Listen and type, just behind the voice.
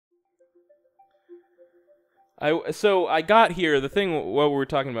So I got here. The thing what we were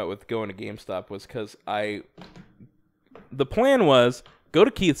talking about with going to GameStop was because the plan was go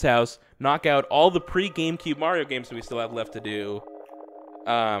to Keith's house, knock out all the pre-GameCube Mario games that we still have left to do,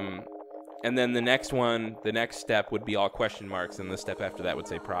 and then the next step would be all question marks, and the step after that would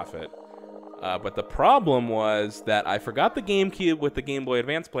say profit. But the problem was that I forgot the GameCube with the Game Boy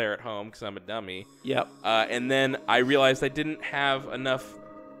Advance player at home because I'm a dummy. Yep. And then I realized I didn't have enough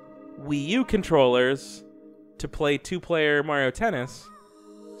Wii U controllers to play 2-player Mario Tennis,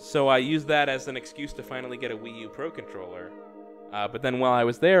 so I used that as an excuse to finally get a Wii U Pro controller. But then while I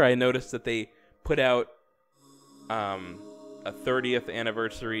was there, I noticed that they put out a 30th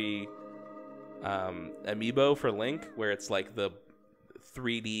anniversary Amiibo for Link, where it's like the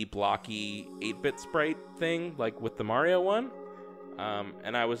 3D blocky 8-bit sprite thing, like with the Mario one.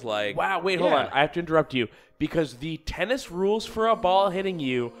 And I was like, wow, wait, hold on. I have to interrupt you because the tennis rules for a ball hitting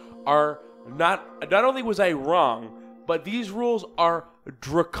you are not only was I wrong, but these rules are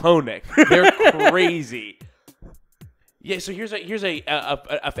draconic. They're crazy. Yeah, so here's an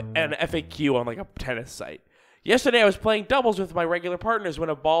FAQ on like a tennis site. Yesterday, I was playing doubles with my regular partners when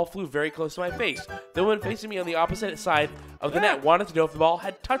a ball flew very close to my face. The woman facing me on the opposite side of the net wanted to know if the ball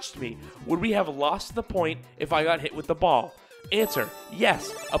had touched me. Would we have lost the point if I got hit with the ball? Answer,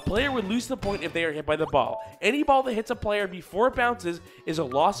 yes. A player would lose the point if they are hit by the ball. Any ball that hits a player before it bounces is a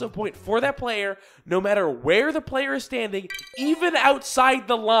loss of point for that player, no matter where the player is standing, even outside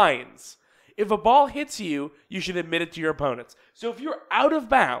the lines. If a ball hits you, you should admit it to your opponents. So if you're out of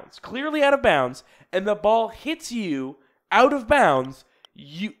bounds, clearly out of bounds, and the ball hits you out of bounds,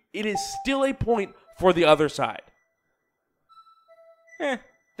 it is still a point for the other side.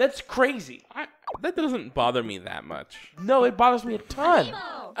 That's crazy. That doesn't bother me that much. No, it bothers me a ton.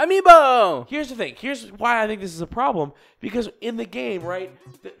 Amiibo! Here's the thing. Here's why I think this is a problem. Because in the game, right,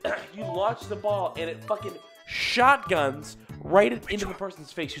 you launch the ball and it fucking shotguns right into the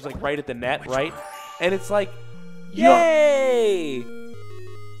person's face who's like right at the net, right? And it's like, yay!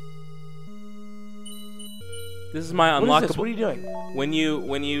 This is my unlockable. What is this? What are you doing? When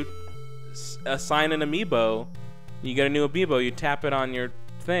you assign an Amiibo, you get a new Amiibo. You tap it on your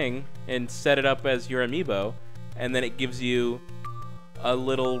thing and set it up as your Amiibo, and then it gives you a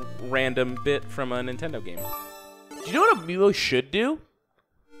little random bit from a Nintendo game. Do you know what Amiibo should do?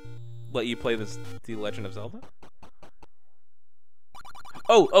 Let you play The Legend of Zelda?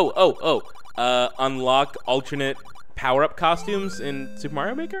 Unlock alternate power-up costumes in Super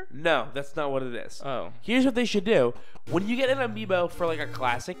Mario Maker? No, that's not what it is. Oh. Here's what they should do. When you get an Amiibo for like a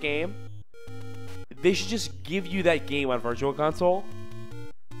classic game, they should just give you that game on Virtual Console.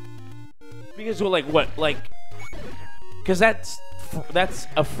 Because because that's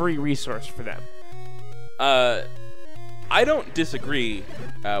a free resource for them. I don't disagree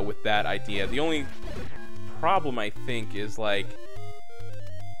with that idea. The only problem, I think, is like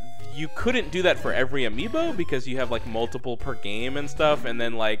you couldn't do that for every Amiibo because you have like multiple per game and stuff, and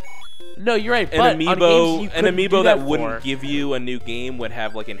then like no, you're right. An Amiibo that wouldn't give you a new game would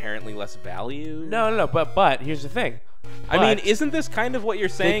have like inherently less value. No. But here's the thing. I mean, isn't this kind of what you're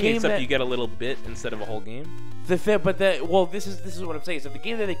saying? Except you get a little bit instead of a whole game. This is what I'm saying. So the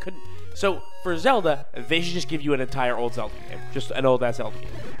game that they couldn't. So for Zelda, they should just give you an entire old Zelda game, just an old ass Zelda game,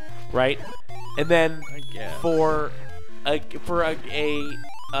 right? And then for an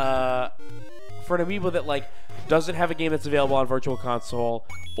Amiibo that like doesn't have a game that's available on Virtual Console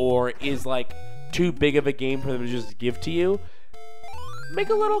or is like too big of a game for them to just give to you, make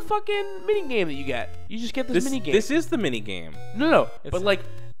a little fucking mini game that you get. You just get this mini game. This is the mini game. No. But like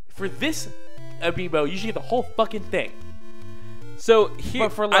for this Amiibo, you should get the whole fucking thing. So here,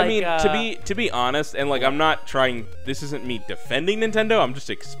 but for like, I mean, to be honest, and like I'm not trying. This isn't me defending Nintendo. I'm just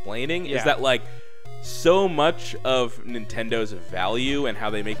explaining. Is that like so much of Nintendo's value and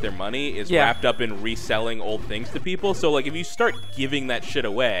how they make their money is wrapped up in reselling old things to people. So like if you start giving that shit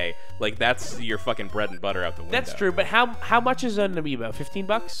away, like that's your fucking bread and butter out the window. That's true, but how much is an Amiibo? $15?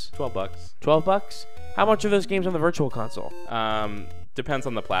 $12. $12? How much are those games on the Virtual Console? Depends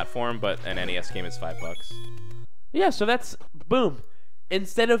on the platform, but an NES game is $5. Yeah, so that's boom.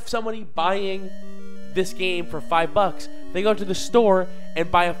 Instead of somebody buying this game for $5, they go to the store and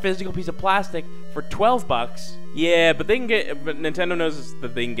buy a physical piece of plastic for $12. Yeah, but Nintendo knows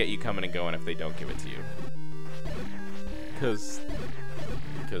that they can get you coming and going if they don't give it to you. Cause.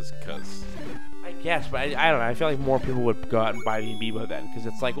 I guess, but I don't know. I feel like more people would go out and buy the Amiibo then, because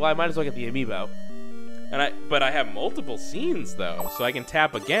it's like, well, I might as well get the Amiibo. But I have multiple scenes though, so I can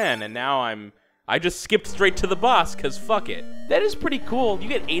tap again, and now I just skipped straight to the boss, cause fuck it. That is pretty cool. You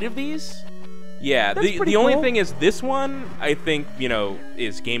get 8 of these? Yeah, the only thing is this one, I think,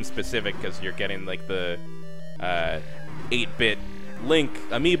 is game specific because you're getting like the 8-bit Link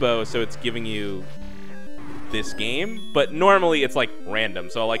amiibo, so it's giving you this game. But normally it's like random,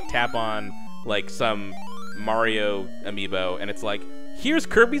 so I'll like tap on like some Mario amiibo, and it's like, here's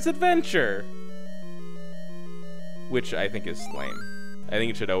Kirby's Adventure, which I think is lame. I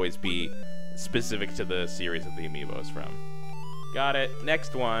think it should always be specific to the series of the amiibos from. Got it.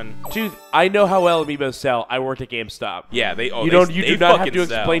 Next one. Dude, I know how well amiibos sell. I worked at GameStop. Yeah, they. Oh, you do not have to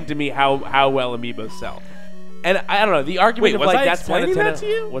explain to me how well amiibos sell. And I don't know, the argument of like that's explaining that to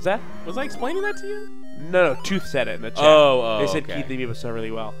you? What's that? Was I explaining that to you? No, Tooth said it in the chat. Oh, they said okay. Keith, the amiibos sell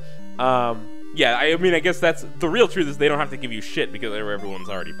really well. Yeah, I mean, I guess that's the real truth is they don't have to give you shit because everyone's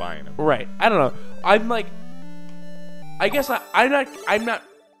already buying them. Right. I don't know. I'm like, I guess I'm not.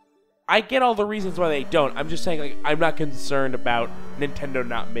 I get all the reasons why they don't. I'm just saying, like, I'm not concerned about Nintendo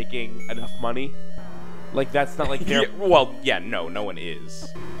not making enough money. Like, that's not like their. No one is,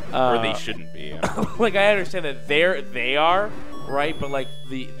 or they shouldn't be. Like, I understand that they are right, but like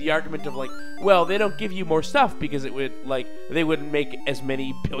the argument of like, well, they don't give you more stuff because it would like they wouldn't make as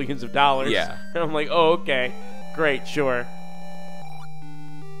many billions of dollars. Yeah. And I'm like, oh, okay, great, sure.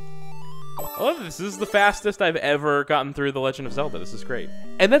 Oh, this is the fastest I've ever gotten through The Legend of Zelda. This is great.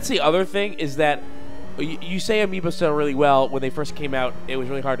 And that's the other thing is that you say amiibo sell really well. When they first came out, it was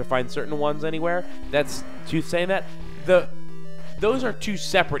really hard to find certain ones anywhere. That's Tooth saying that. Those are two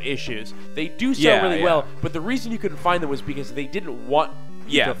separate issues. They do sell really well, but the reason you couldn't find them was because they didn't want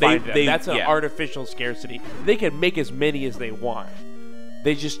you to find them. That's an artificial scarcity. They can make as many as they want.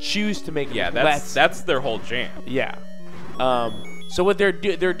 They just choose to make less. That's their whole jam. Yeah. So what they're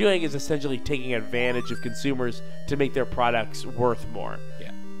doing is essentially taking advantage of consumers to make their products worth more.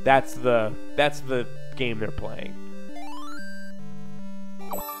 Yeah. That's the game they're playing.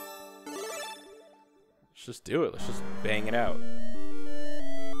 Let's just do it. Let's just bang it out.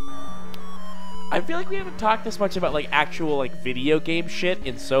 I feel like we haven't talked this much about like actual like video game shit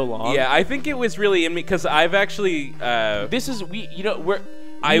in so long. Yeah, I think it was really in me because I've actually this is we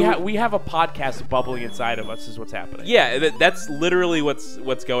have a podcast bubbling inside of us is what's happening. Yeah, that's literally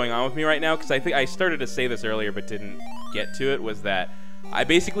what's going on with me right now because I think I started to say this earlier but didn't get to it, was that I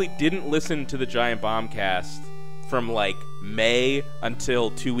basically didn't listen to the Giant Bombcast from like May until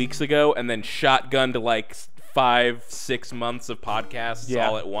 2 weeks ago and then shotgun to like 5-6 months of podcasts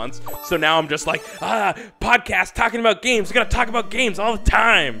all at once. So now I'm just like, podcast talking about games. We gotta talk about games all the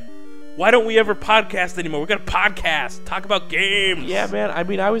time. Why don't we ever podcast anymore? We gotta podcast, talk about games. Yeah, man. I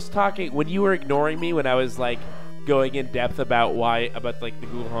mean, I was talking when you were ignoring me when I was like going in depth about like the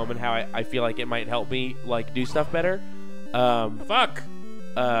Google Home and how I feel like it might help me like do stuff better.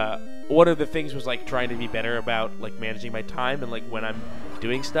 One of the things was like trying to be better about like managing my time and like when I'm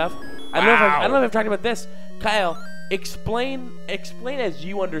doing stuff. I don't know if I've talked about this. Kyle, explain as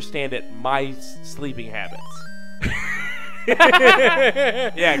you understand it my sleeping habits.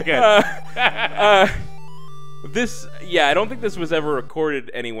 Yeah, good. I don't think this was ever recorded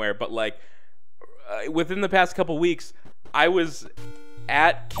anywhere, but like within the past couple weeks, I was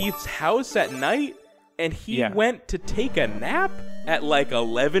at Keith's house at night, and he went to take a nap at like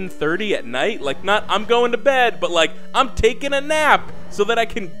 11:30 at night. Like, not I'm going to bed, but like I'm taking a nap so that I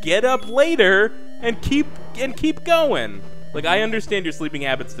can get up later and keep going. Like, I understand your sleeping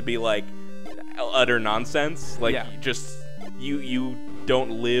habits to be like utter nonsense. Like, you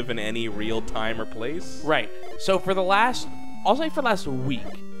don't live in any real time or place. Right. So for the last week.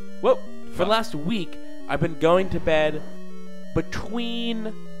 Well, for the last week, I've been going to bed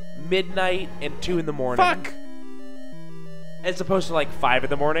between midnight and 2 in the morning. Fuck. As opposed to like 5 in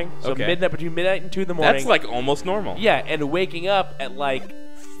the morning. So between midnight and 2 in the morning. That's like almost normal. Yeah, and waking up at like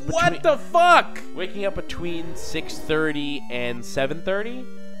what the fuck? Waking up between 6:30 and 7:30,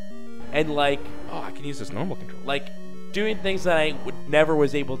 and like I can use this normal control. Like doing things that I never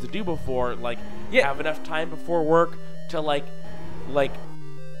was able to do before. Like have enough time before work to like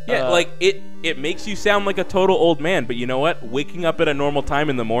it makes you sound like a total old man, but you know what? Waking up at a normal time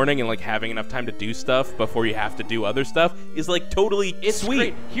in the morning and like having enough time to do stuff before you have to do other stuff is like totally sweet.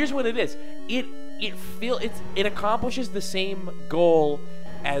 Great. Here's what it is. It accomplishes the same goal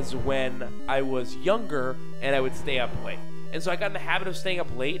as when I was younger and I would stay up late. And so I got in the habit of staying up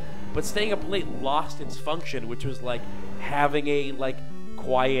late, but staying up late lost its function, which was like having a like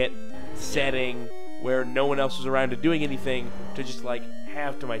quiet setting where no one else was around to doing anything to just like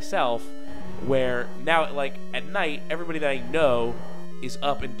have to myself, where now like at night everybody that I know is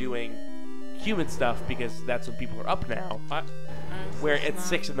up and doing human stuff because that's when people are up now. Where at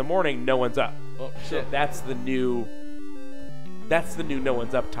 6 in the morning no one's up. Oh, so that's the new That's the new no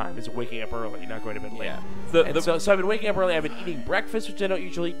one's up time, is waking up early, not going to bed late. Yeah. So I've been waking up early. I've been eating breakfast, which I don't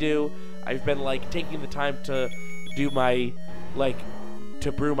usually do. I've been like taking the time to do my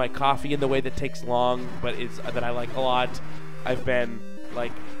to brew my coffee in the way that takes long, but that I like a lot. I've been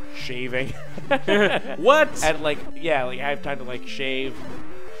like shaving. What? And I have time to like shave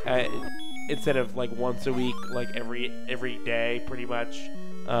instead of like once a week, like every day, pretty much.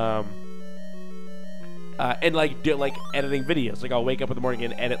 And do editing videos. Like I'll wake up in the morning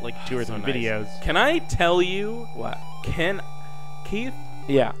and edit like 2 or 3 videos. Can I tell you what? Keith?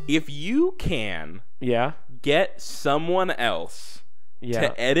 Yeah. If you can get someone else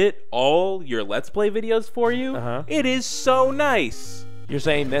to edit all your Let's Play videos for you, it is so nice. You're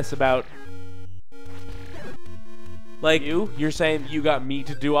saying this about like you? You're saying you got me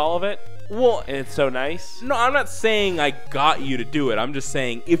to do all of it? Well, and it's so nice? No, I'm not saying I got you to do it. I'm just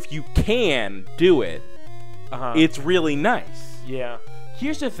saying if you can do it, it's really nice. Yeah.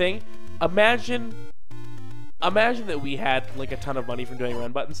 Here's the thing. Imagine that we had like a ton of money from doing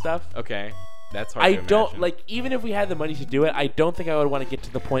run button stuff. Okay. That's hard to imagine. don't even if we had the money to do it, I don't think I would want to get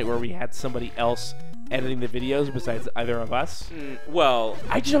to the point where we had somebody else editing the videos besides either of us. Well,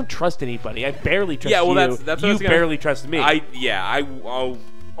 I just don't trust anybody. I barely trust you. Yeah, well, that's you barely trust me. I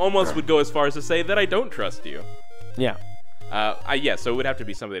almost would go as far as to say that I don't trust you. Yeah. So it would have to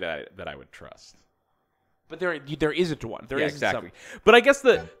be somebody that I would trust. But there isn't one. There isn't exactly. But I guess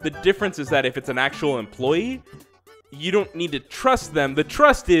the difference is that if it's an actual employee, you don't need to trust them. The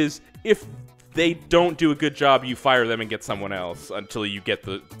trust is if they don't do a good job, you fire them and get someone else until you get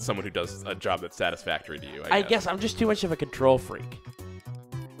someone who does a job that's satisfactory to you. I guess I'm just too much of a control freak.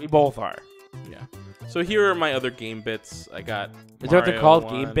 We both are. Yeah. So here are my other game bits. I got. Is that what they're called?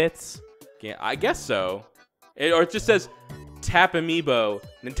 Game bits? I guess so. Or it just says Tap Amiibo,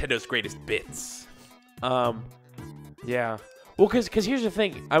 Nintendo's greatest bits. Yeah. Well, because here's the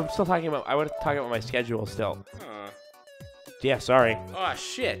thing. I want to talk about my schedule still. Yeah, sorry. Oh,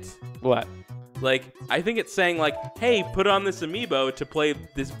 shit. What? Like, I think it's saying, like, hey, put on this Amiibo to play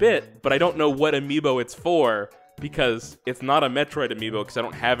this bit, but I don't know what Amiibo it's for, because it's not a Metroid Amiibo, because I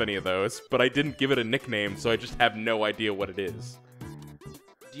don't have any of those, but I didn't give it a nickname, so I just have no idea what it is.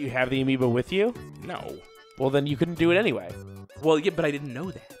 Do you have the Amiibo with you? No. Well, then you couldn't do it anyway. Well, yeah, but I didn't know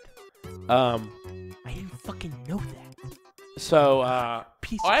that. I didn't fucking know that. So, I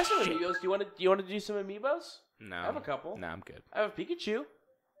have some Amiibos. Do you want to do some Amiibos? No. I have a couple. No, I'm good. I have a Pikachu.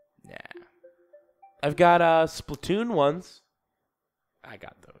 Nah. I've got Splatoon ones. I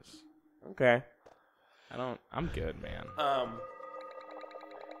got those. Okay. I'm good, man.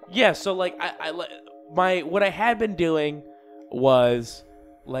 Yeah, so like what I had been doing was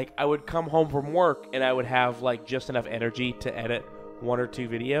like I would come home from work and I would have like just enough energy to edit 1 or 2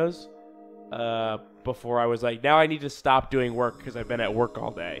 videos before I was like, now I need to stop doing work because I've been at work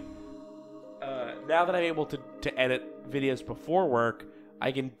all day. Now that I'm able to edit videos before work,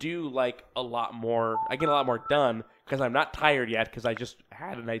 I can do like a lot more. I get a lot more done because I'm not tired yet because I just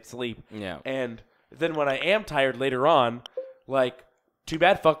had a night's sleep. Yeah. And then when I am tired later on, like, too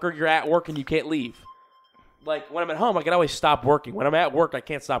bad, fucker, you're at work and you can't leave. Like, when I'm at home, I can always stop working. When I'm at work, I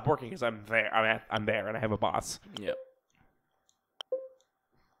can't stop working because I'm there. I'm there and I have a boss. Yep.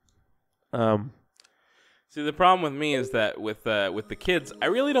 See, the problem with me is that with the kids, I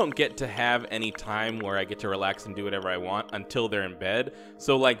really don't get to have any time where I get to relax and do whatever I want until they're in bed.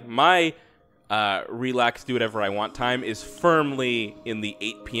 So, like, my relax, do whatever I want time is firmly in the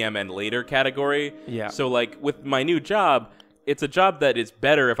 8 p.m. and later category. Yeah. So, like, with my new job, it's a job that is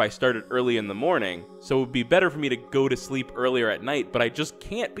better if I started early in the morning. So it would be better for me to go to sleep earlier at night, but I just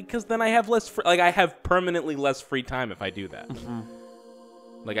can't because then I have I have permanently less free time if I do that. Mm-hmm.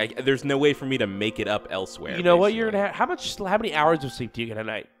 Like, there's no way for me to make it up elsewhere. You know what? You're gonna have how many hours of sleep do you get a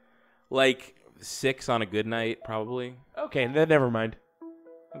night? Like 6 on a good night, probably. Okay, then never mind.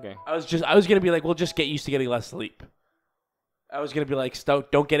 Okay. I was gonna be like, well, just get used to getting less sleep. I was gonna be like,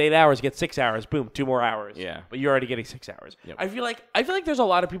 don't get 8 hours, get 6 hours. Boom, 2 more hours. Yeah. But you're already getting 6 hours. Yep. I feel like there's a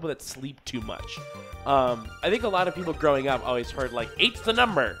lot of people that sleep too much. I think a lot of people growing up always heard like 8's the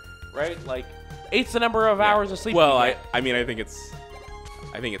number, right? Like 8's the number of hours of sleep. Well,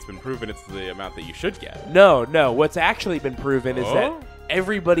 I think it's been proven it's the amount that you should get. No. What's actually been proven is that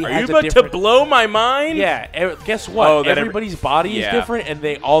everybody has a different... Are you about to blow my mind? Yeah. Guess what? Oh, everybody's body is different, and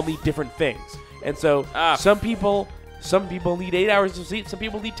they all need different things. And so some people need 8 hours of sleep. Some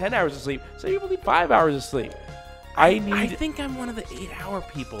people need 10 hours of sleep. Some people need 5 hours of sleep. I think I'm one of the 8-hour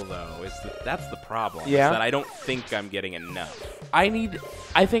people, though. That's the problem. Yeah. Is that I don't think I'm getting enough. I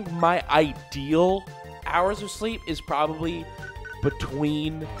think my ideal hours of sleep is probably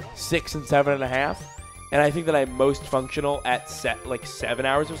between 6 and 7.5. And I think that I'm most functional at 7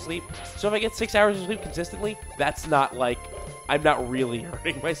 hours of sleep. So if I get 6 hours of sleep consistently, that's not like, I'm not really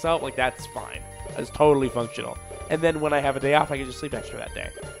hurting myself. Like, that's fine. That's totally functional. And then when I have a day off, I can just sleep extra that day.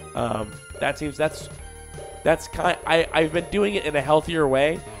 That's kind. I've been doing it in a healthier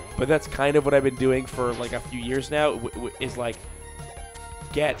way, but that's kind of what I've been doing for like a few years now. Is like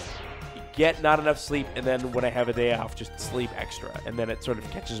get not enough sleep, and then when I have a day off, just sleep extra, and then it sort of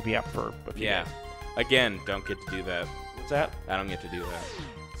catches me up for a few days. Again, don't get to do that. What's that? I don't get to do that.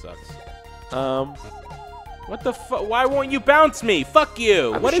 Sucks. What the fuck? Why won't you bounce me? Fuck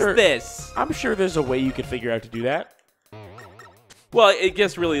you. What is this? I'm sure there's a way you could figure out to do that. Well, I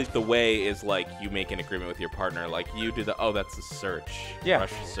guess really the way is like you make an agreement with your partner. Like you do that's a search. Yeah.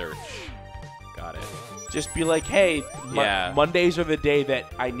 Rush search. Got it. Just be like, hey, Yeah. Mondays are the day that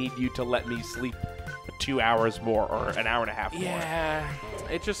I need you to let me sleep 2 hours more or an hour and a half more. Yeah.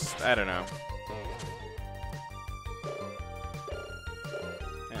 It just, I don't know.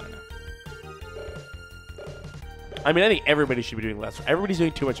 I mean, I think everybody should be doing less. Everybody's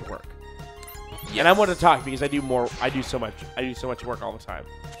doing too much work. Yes. And I want to talk because I do so much work all the time.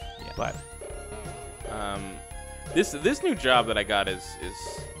 Yeah. But this new job that I got is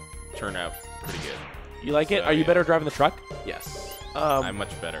turned out pretty good. You like it? Are you better at driving the truck? Yes. I'm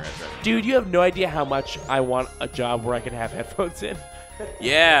much better at driving. Dude, you have no idea how much I want a job where I can have headphones in.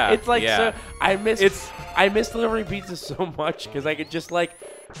 Yeah. It's like so I miss delivering pizza so much because I could just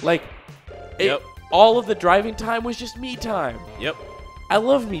Yep. All of the driving time was just me time. Yep. I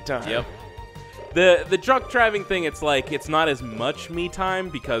love me time. Yep. The truck driving thing, it's like it's not as much me time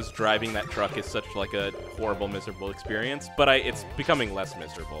because driving that truck is such like a horrible, miserable experience. But it's becoming less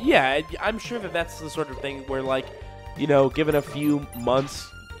miserable. Yeah, I'm sure that's the sort of thing where given a few months,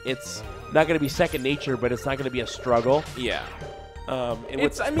 it's not going to be second nature, but it's not going to be a struggle. Yeah.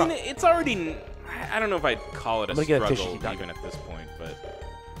 It's already. I don't know if I'd call it a struggle even at this point, but.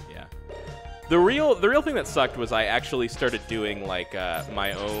 The real thing that sucked was I actually started doing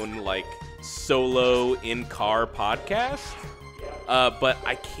my own solo in-car podcast. But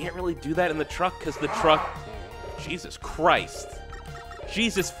I can't really do that in the truck because the truck, Jesus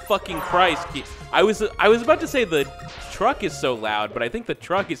fucking Christ. I was about to say the truck is so loud, but I think the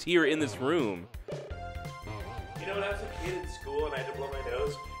truck is here in this room. You know, when I was a kid in school and I had to blow my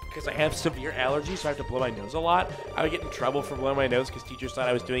nose, because I have severe allergies, so I have to blow my nose a lot, I would get in trouble for blowing my nose because teachers thought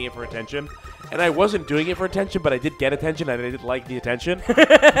I was doing it for attention. And I wasn't doing it for attention, but I did get attention, and I did like the attention.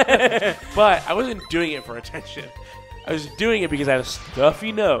 But I wasn't doing it for attention. I was doing it because I had a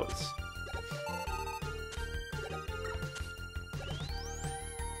stuffy nose.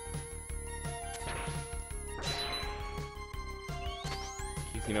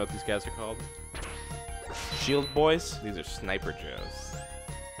 Keith, you know what these guys are called? Shield boys? These are Sniper Joes.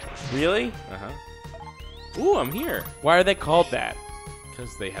 Really? Uh-huh. Ooh, I'm here. Why are they called that?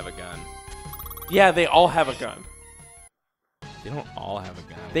 Because they have a gun. Yeah, they all have a gun. They don't all have a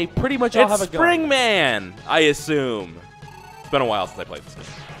gun. They pretty much all have a gun. It's Springman, I assume. It's been a while since I played this game.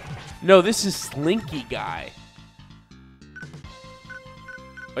 No, this is Slinky Guy.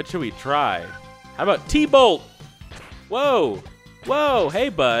 What should we try? How about T-Bolt? Whoa. Whoa. Hey,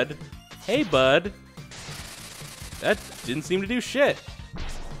 bud. Hey, bud. That didn't seem to do shit.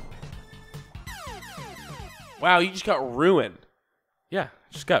 Wow, you just got ruined. Yeah,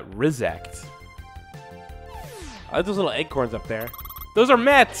 just got Rizzacked. I like those little acorns up there. Those are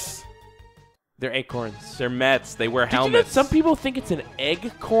Mets. They're acorns. They're Mets. They wear Did you know helmets. some people think it's an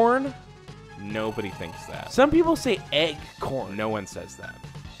egg corn? Nobody thinks that. Some people say egg corn. No one says that.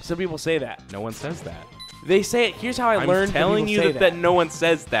 Some people say that. No one says that. They say it. Here's how I learned I'm telling you that no one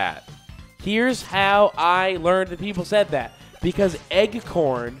says that. Here's how I learned that people said that. Because egg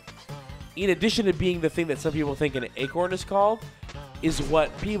corn, in addition to being the thing that some people think an acorn is called, is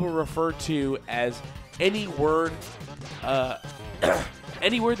what people refer to as any word that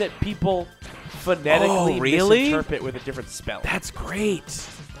people phonetically misinterpret with a different spelling. That's great.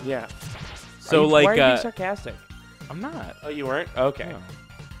 Yeah. So why are you being sarcastic? I'm not. Oh, you weren't? Okay. No.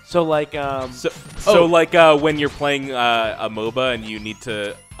 So like when you're playing a MOBA and you need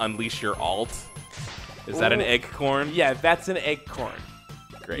to unleash your alt, is that an egg corn? Yeah, that's an egg corn.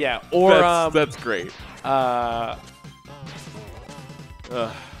 Great. Yeah, or that's great.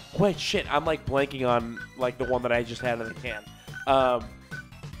 Wait, shit! I'm like blanking on like the one that I just had in the can.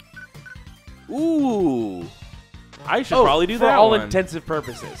 Ooh, I should probably do that. For all one. intensive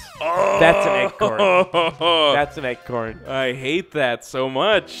purposes, Oh. that's an egg corn. That's an egg corn. I hate that so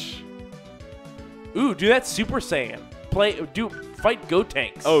much. Ooh, do that Super Saiyan. Fight Go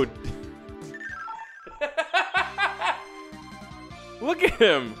Tanks. Oh, look at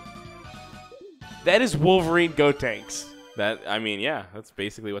him. That is Wolverine Gotenks. I mean, yeah, that's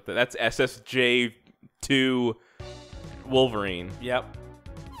basically what that's SSJ2 Wolverine. Yep.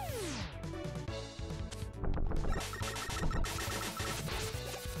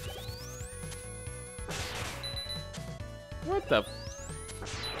 What the?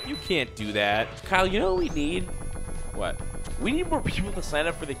 You can't do that. Kyle, you know what we need? What? We need more people to sign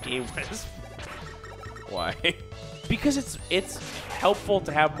up for the Game Res. Why? Because it's helpful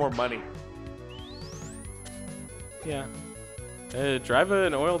to have more money. Yeah. Drive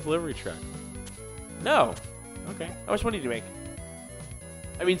an oil delivery truck. No. Okay. How much money do you make?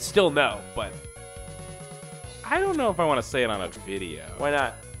 I mean, still no, but I don't know if I want to say it on a video. why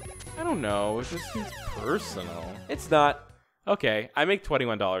not? I don't know. It just seems personal. It's not. Okay, I make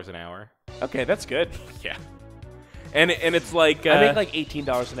 $21 an hour. Okay, that's good. Yeah. And it's like I make like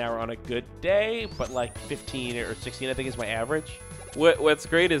 $18 an hour on a good day, but like 15 or 16 I think is my average. What's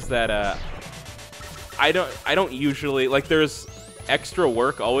great is that I don't usually like there's extra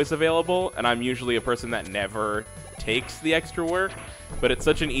work always available, and I'm usually a person that never takes the extra work, but it's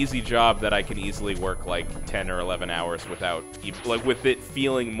such an easy job that I can easily work like 10 or 11 hours without like with it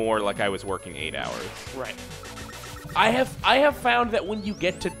feeling more like I was working 8 hours. Right. I have found that when you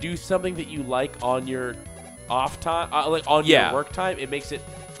get to do something that you like on your off time, like on your work time, it makes it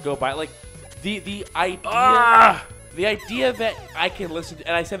go by. Like the idea, the idea that I can listen to,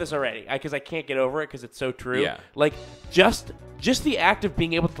 and I said this already because I can't get over it because it's so true. Yeah. Like just the act of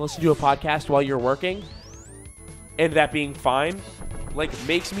being able to listen to a podcast while you're working, and that being fine, like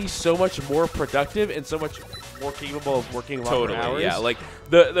makes me so much more productive and so much more capable of working longer hours. Yeah. Like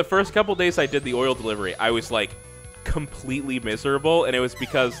the first couple days I did the oil delivery, I was like completely miserable, and it was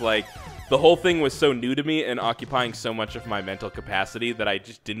because like the whole thing was so new to me and occupying so much of my mental capacity that I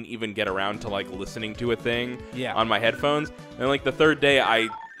just didn't even get around to like listening to a thing on my headphones. And like the third day I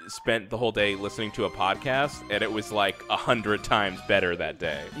spent the whole day listening to a podcast, and it was like 100 times better that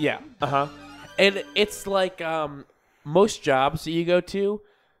day. Yeah. And it's like most jobs that you go to,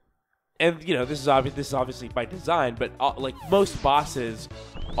 and you know this is obviously by design, but like most bosses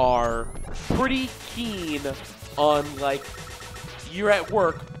are pretty keen on like you're at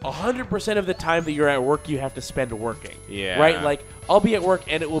work 100% of the time that you're at work you have to spend working. Yeah. Right? Like I'll be at work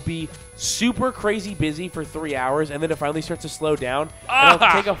and it will be super crazy busy for 3 hours, and then it finally starts to slow down, and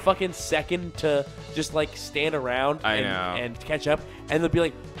I'll take a fucking second to just like stand around and catch up, and they'll be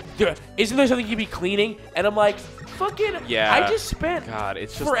like, isn't there something you'd be cleaning? And I'm like, fucking yeah. I just spent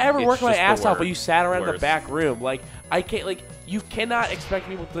it's just, forever working my ass off while you sat around worst. the back room. Like I can't, like you cannot expect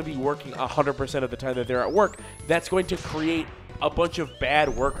people to be working 100% of the time that they're at work. That's going to create a bunch of bad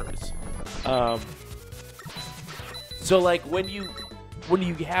workers. So like when you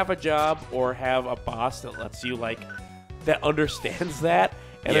have a job or have a boss that lets you like that understands that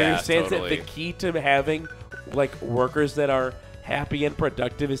and understands that the key to having like workers that are happy and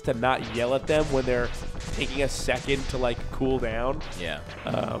productive is to not yell at them when they're taking a second to like cool down. Yeah.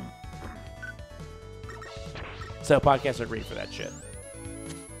 So podcasts are great for that shit.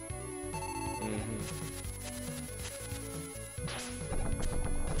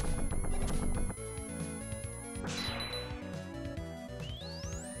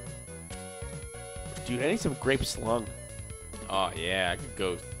 Dude, I need some grape slung. Oh yeah, I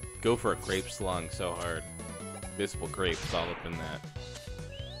could go for a grape slung so hard. Visible grapes all up in that.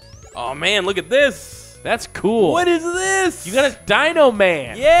 Oh man, look at this! That's cool. What is this? You got a Dino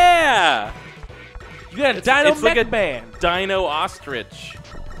Man. Yeah! You got a Dino it's like a Man. Dino ostrich.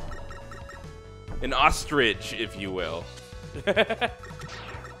 An ostrich, if you will.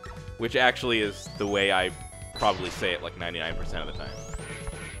 Which actually is the way I probably say it like 99% of the time.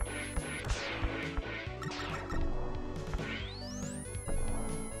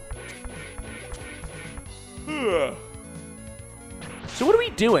 So what are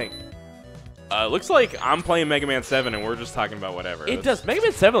we doing? Looks like I'm playing Mega Man 7 and we're just talking about whatever. It does. Mega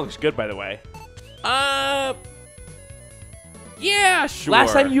Man 7 looks good, by the way. Yeah, sure.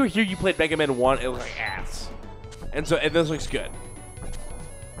 Last time you were here, you played Mega Man 1. It looked like ass. And this looks good.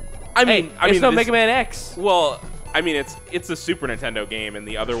 I mean, it's no Mega Man X. Well, I mean, it's a Super Nintendo game, and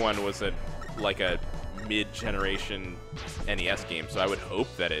the other one was a mid-generation NES game. So I would hope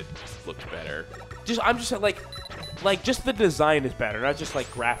that it looked better. I'm just like just the design is better, not just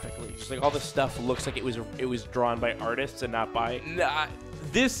like graphically. Just like all the stuff looks like it was drawn by artists and not by. Nah,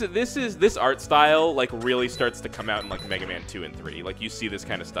 this art style like really starts to come out in like Mega Man 2 and 3. Like you see this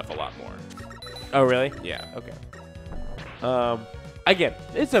kind of stuff a lot more. Oh really? Yeah. Okay. Again,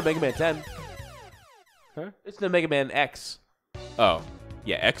 it's a Mega Man 10. Huh? It's the Mega Man X. Oh,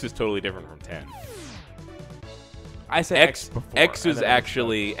 yeah. X is totally different from 10. I said X before. X is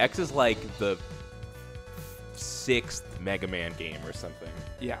actually X is like the 6th Mega Man game or something.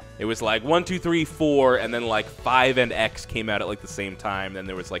 Yeah. It was like 1, 2, 3, 4, and then like 5 and X came out at like the same time. Then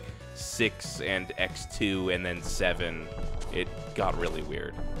there was like 6 and X2, and then 7. It got really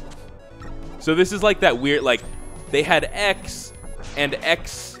weird. So this is like that weird, like they had X and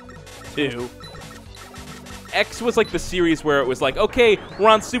X2. X was like the series where it was like, okay, we're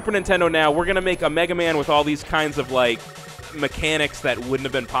on Super Nintendo now. We're gonna make a Mega Man with all these kinds of like mechanics that wouldn't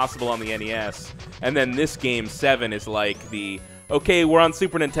have been possible on the NES. And then this game 7 is like the, okay, we're on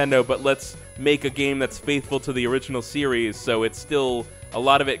Super Nintendo, but let's make a game that's faithful to the original series. So it's still, a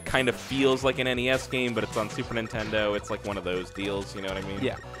lot of it kind of feels like an NES game, but it's on Super Nintendo. It's like one of those deals, you know what I mean?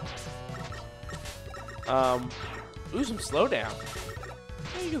 Yeah. Ooh, some slowdown.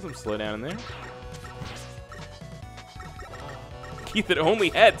 Yeah, you get some slowdown in there. Keith, it only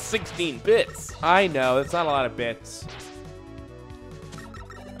had 16 bits. I know, that's not a lot of bits.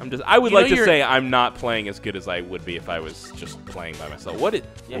 I would like to you're- say I'm not playing as good as I would be if I was just playing by myself. What it?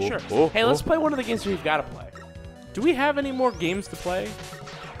 Yeah, oh, sure. oh, Hey, oh. let's play one of the games we've got to play. Do we have any more games to play?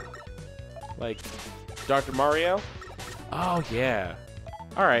 Like, Dr. Mario? oh yeah.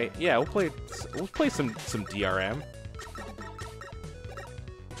 All right, yeah, we'll play some DRM.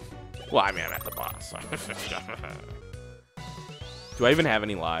 Well, I mean, I'm at the boss. Do I even have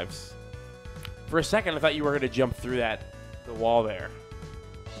any lives? For a second, I thought you were going to jump through the wall there.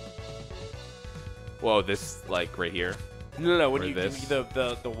 Whoa, this like right here. No, when Or you this.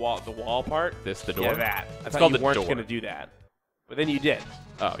 the wall part. This the door. Yeah, that. I thought called you the weren't door. going to do that, but then you did.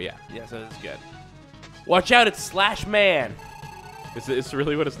 Oh yeah. Yeah, so that's good. Watch out! It's Slash Man. Is this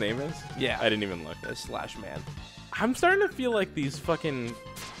really what his name is? Yeah, I didn't even look. It's Slash Man. I'm starting to feel like these fucking.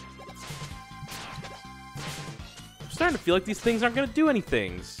 I'm starting to feel like these things aren't gonna do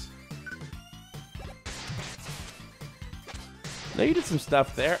anything. No, you did some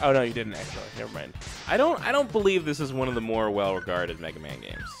stuff there. Oh no, you didn't actually. Never mind. I don't believe this is one of the more well-regarded Mega Man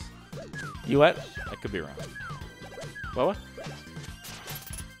games. You what? I could be wrong. What?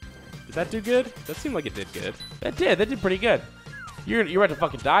 Did that do good? That seemed like it did good. That did pretty good. You're about to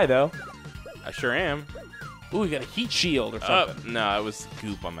fucking die though. I sure am. Ooh, you got a heat shield or Oh, something. no, it was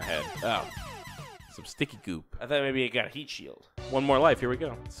goop on my head. Oh, Some sticky goop. I thought maybe it got a heat shield. One more life. Here we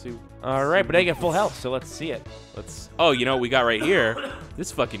go. Let's see. All right, but I get full health, so let's see it. Oh, you know what we got right here?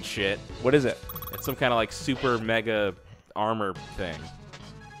 This fucking shit. What is it? It's some kind of like super mega armor thing.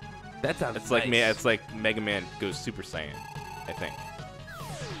 That sounds It's like it's like Mega Man goes Super Saiyan, I think.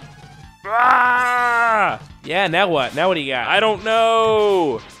 Ah! Yeah, now what? Now what do you got? I don't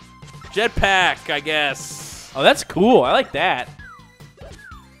know. Jetpack, I guess. Oh, that's cool. I like that.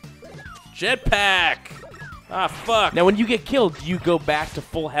 Jetpack. Ah, fuck. Now, when you get killed, do you go back to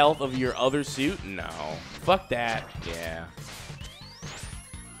full health of your other suit? No. Fuck that. Yeah.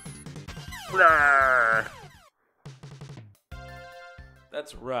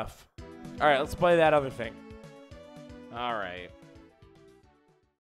 That's rough. All right, let's play that other thing. All right.